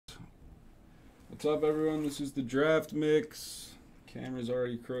What's up, everyone? This is the draft mix. Camera's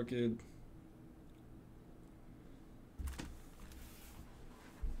already crooked.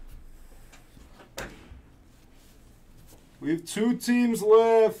 We have 2 teams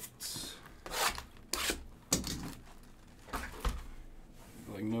left.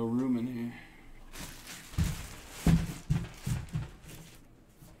 Like no room in here.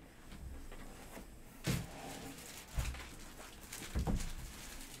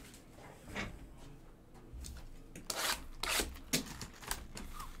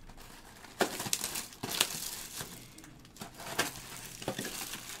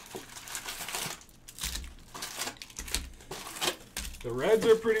 The Reds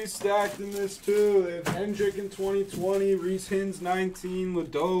are pretty stacked in this too. They have Hendrick in 2020, Reese Hins 19,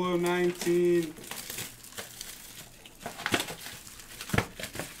 Lodolo 19.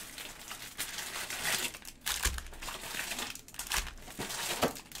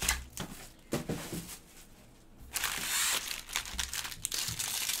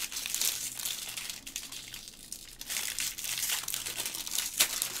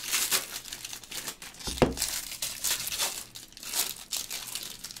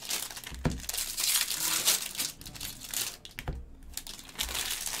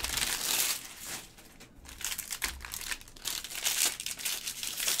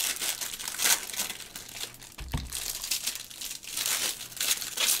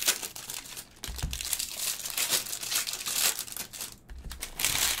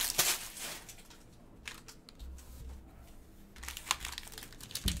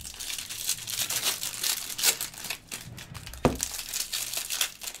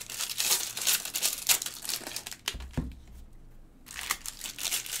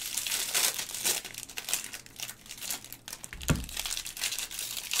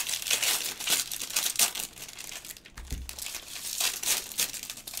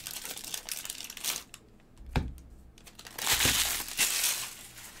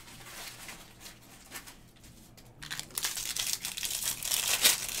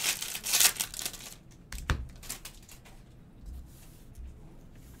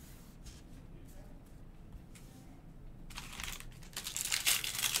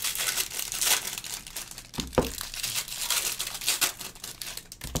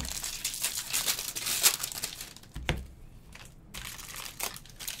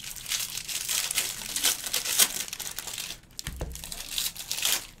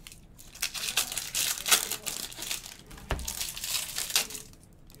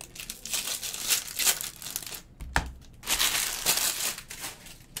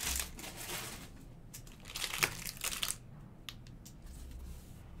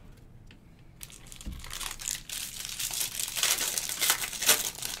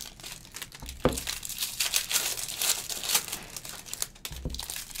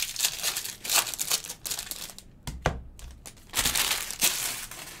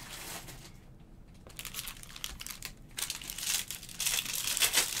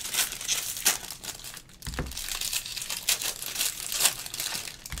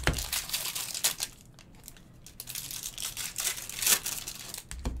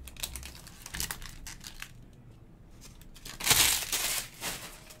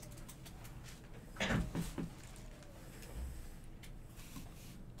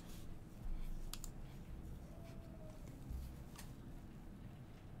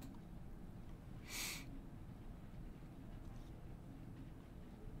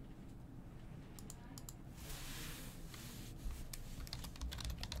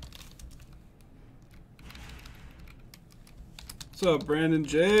 What's up, Brandon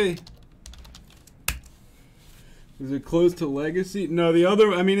J? Is it close to Legacy? No, the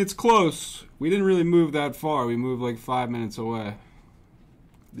other, I mean, it's close. We didn't really move that far. We moved like 5 minutes away.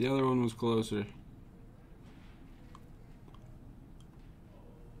 The other one was closer.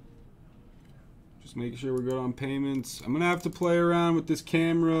 Just making sure we're good on payments. I'm going to have to play around with this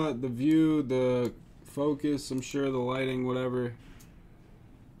camera, the view, the focus, I'm sure the lighting, whatever.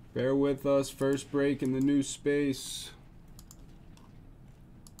 Bear with us. First break in the new space.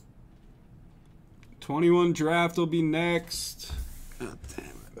 21 draft will be next. God damn, I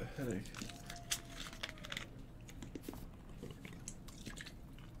have a headache.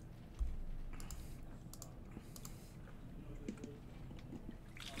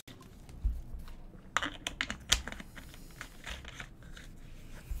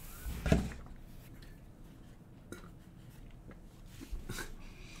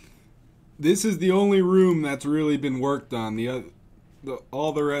 This is the only room that's really been worked on.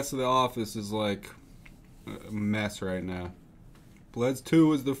 All the rest of the office is like a mess right now. Bleds 2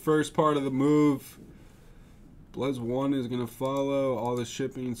 was the first part of the move. Blez 1 is going to follow. All the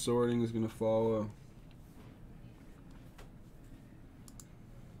shipping and sorting is going to follow.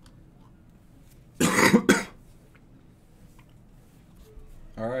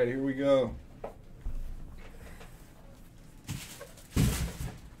 All right, here we go.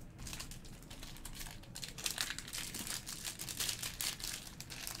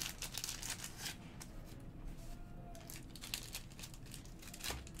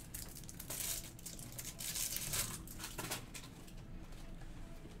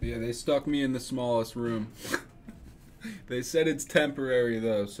 Yeah, they stuck me in the smallest room. They said it's temporary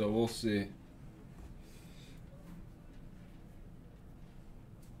though, so we'll see.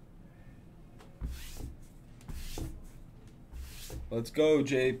 Let's go,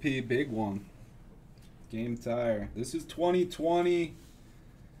 JP. Big one. Game tire. This is 2020.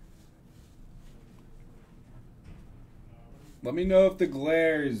 Let me know if the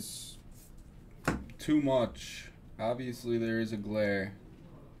glare is too much. Obviously, there is a glare.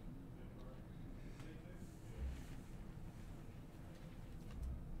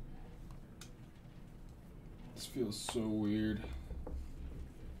 This feels so weird.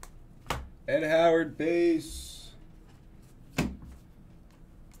 Ed Howard base.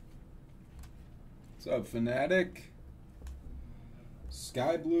 What's up, Fanatic?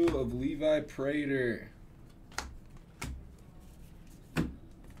 Sky Blue of Levi Prater.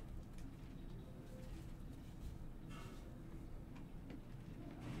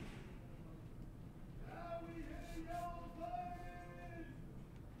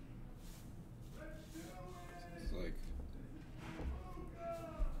 It's like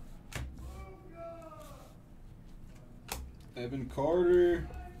Evan Carter.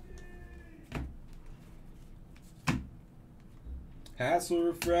 Hassel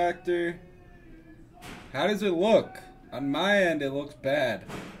refractor. How does it look? On my end, it looks bad,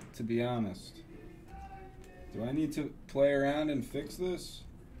 to be honest. Do I need to play around and fix this?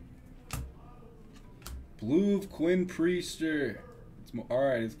 Blue of Quinn Priester.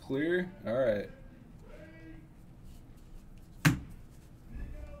 Alright, it's clear? Alright.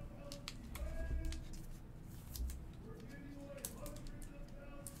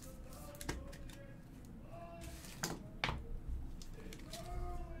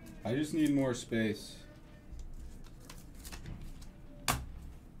 I just need more space.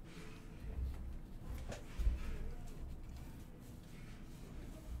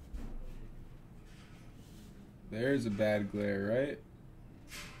 There's a bad glare, right?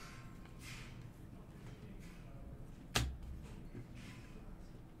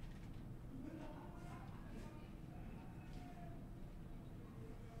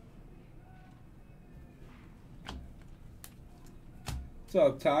 What's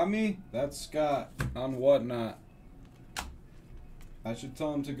up, Tommy? That's Scott on Whatnot. I should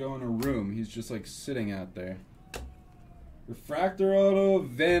tell him to go in a room. He's just like sitting out there. Refractor auto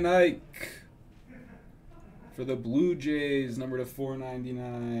Van Eyck for the Blue Jays, number to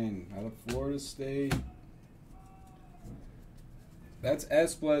 499 out of Florida State. That's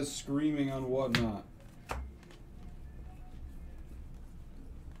Esplez screaming on Whatnot.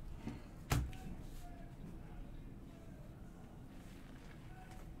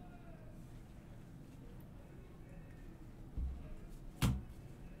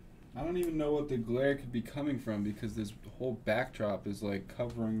 I don't even know what the glare could be coming from because this whole backdrop is like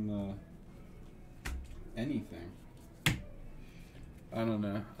covering the anything. I don't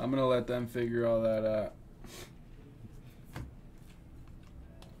know. I'm gonna let them figure all that out.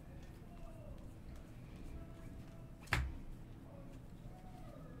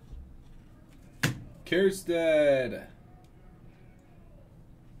 Kierstead.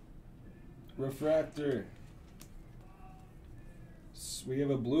 Refractor. We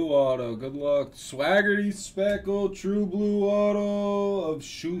have a blue auto. Good luck. Swaggerty Speckle. True blue auto of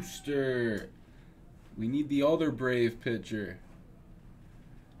Schuster. We need the other Brave pitcher.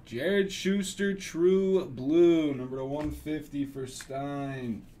 Jared Schuster. True blue. Number to 150 for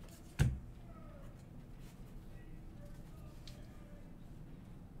Stein.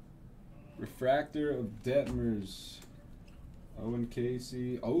 Refractor of Detmers. Owen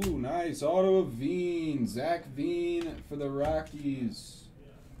Casey. Oh, nice. Auto of Veen. Zach Veen for the Rockies.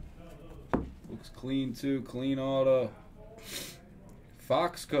 Looks clean, too. Clean auto.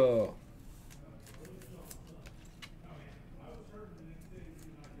 Foxco.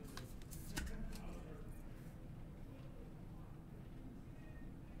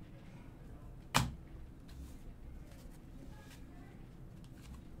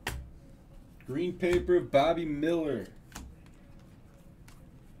 Green paper of Bobby Miller.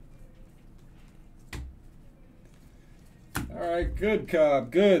 All right, good,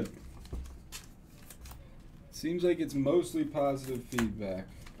 Cobb, good. Seems like it's mostly positive feedback.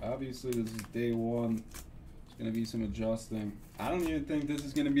 Obviously, this is day one. There's going to be some adjusting. I don't even think this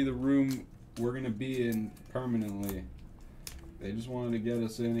is going to be the room we're going to be in permanently. They just wanted to get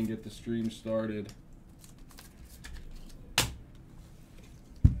us in and get the stream started. I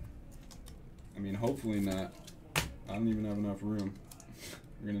mean, hopefully not. I don't even have enough room.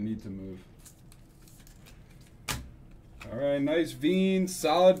 We're going to need to move. All right, nice Veen.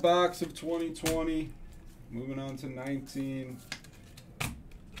 Solid box of 2020. Moving on to 19. I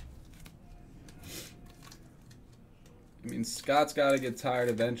mean, Scott's got to get tired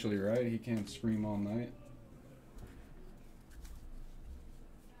eventually, right? He can't scream all night.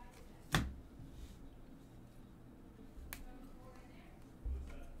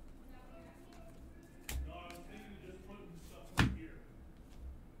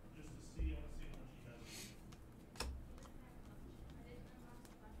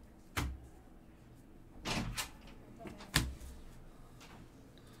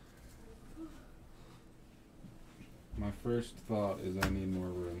 My first thought is I need more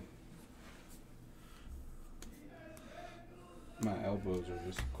room. My elbows are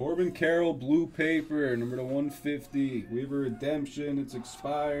just... Corbin Carroll, blue paper, number to 150. Weaver Redemption, it's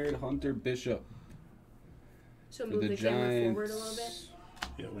expired. Hunter Bishop. So move the camera forward a little bit?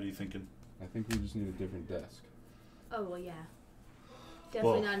 Yeah, what are you thinking? I think we just need a different desk. Oh, well, yeah.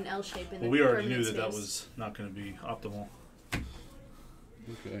 Definitely not an L shape in the Well, we already knew space. that was not going to be optimal.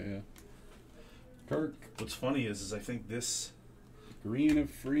 Okay, yeah. Kirk. What's funny is I think this... Green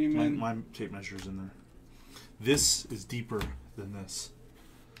of Freeman. My tape measure's in there. This is deeper than this.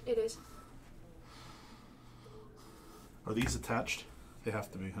 It is. Are these attached? They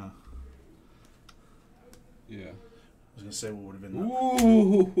have to be, huh? Yeah. I was going to say what would have been that.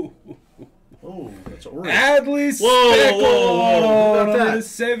 Ooh. Oh, that's orange. Adley Whoa, Speckle. whoa, whoa. Look at that.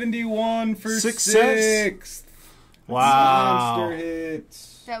 71 for Sixth sixth. Wow. Monster hit.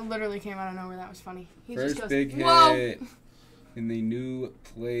 That literally came out of nowhere. That was funny. He First just goes, big whoa! hit in the new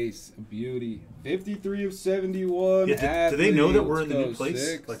place of beauty. 53 of 71. Yeah, do they know that we're in the new Let's go place?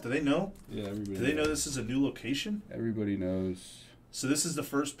 sixth. Like, do they know? Yeah, everybody Do they know knows. this is a new location? Everybody knows. So this is the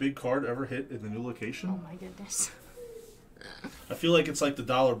first big card ever hit in the new location? Oh my goodness. I feel like it's like the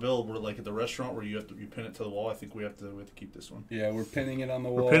dollar bill where like at the restaurant where you pin it to the wall. I think we have to keep this one. Yeah, we're pinning it on the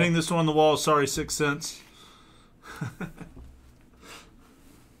wall. We're pinning this one on the wall. Sorry, 6 cents.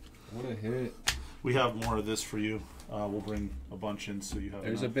 What a hit. We have more of this for you. We'll bring a bunch in so you have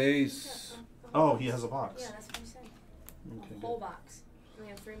There's enough. a base. Oh, he has a box. Yeah, that's what I said. Okay, A whole good. box. We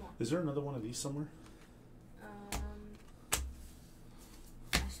have 3 more. Is there another one of these somewhere?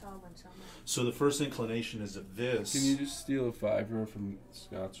 I saw one somewhere. So the first inclination is that this... Can you just steal a 5-row from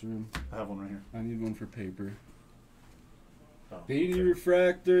Scott's room? I have one right here. I need one for paper. Oh, Beatty okay.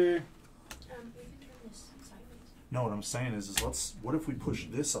 refractor. We can turn this sideways. No, what I'm saying is what if we push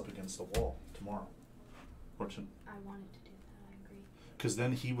this up against the wall tomorrow? Or to... I wanted to do that. I agree. Because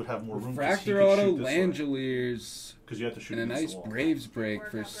then he would have more room. Refractor auto Langeliers. Because you have to shoot And a against nice the wall. Braves break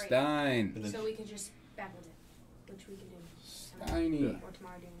Work for out great. Stein. And then, So we could just backward it, which we could do Steiny. Yeah. or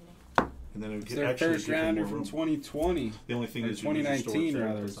tomorrow during the day. and then it would It's get, their actually first give him rounder more from room. 2020. The only thing Or is you lose your storage 2019 there,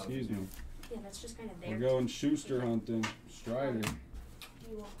 rather, that's not a big excuse deal. me. Yeah, that's just kind of there. We're going Schuster hunting. Strider.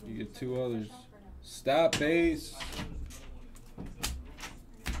 You want You me get to 2 push others. off or no? Stop base.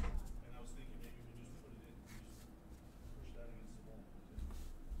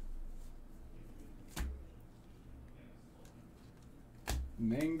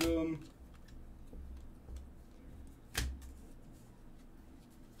 Mangum.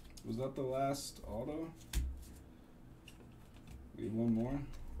 Was that the last auto? We have one more?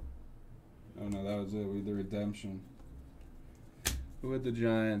 Oh no, that was it. We had the redemption. Who had the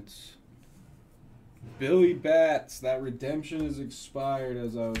Giants? Billy Bats. That redemption is expired,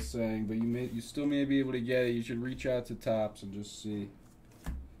 as I was saying, but you still may be able to get it. You should reach out to Topps and just see.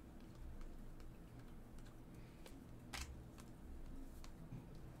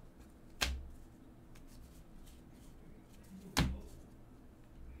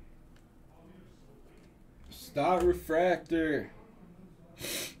 Stott refractor.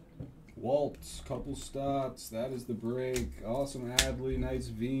 Waltz, couple stots. That is the break. Awesome Adley, nice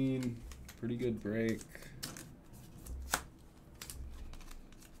Veen. Pretty good break.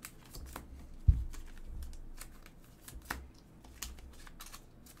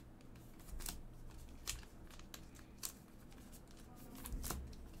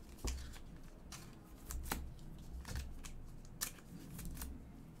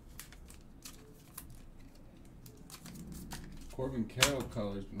 Corbin Carroll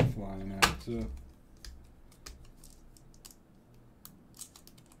color's been flying out too.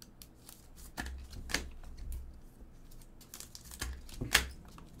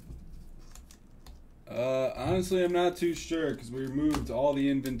 Honestly, I'm not too sure because we removed all the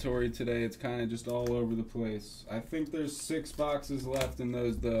inventory today. It's kind of just all over the place. I think there's 6 boxes left in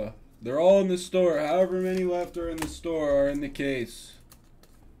those, though. They're all in the store. However many left are in the store are in the case.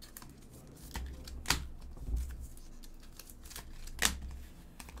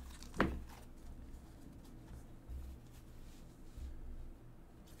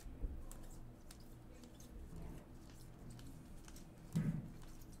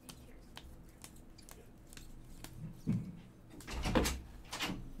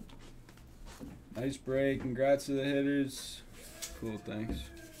 Nice break. Congrats to the hitters. Cool, thanks.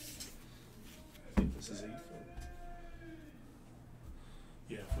 This is 8.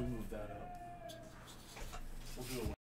 Yeah, if we move that up, we'll do it.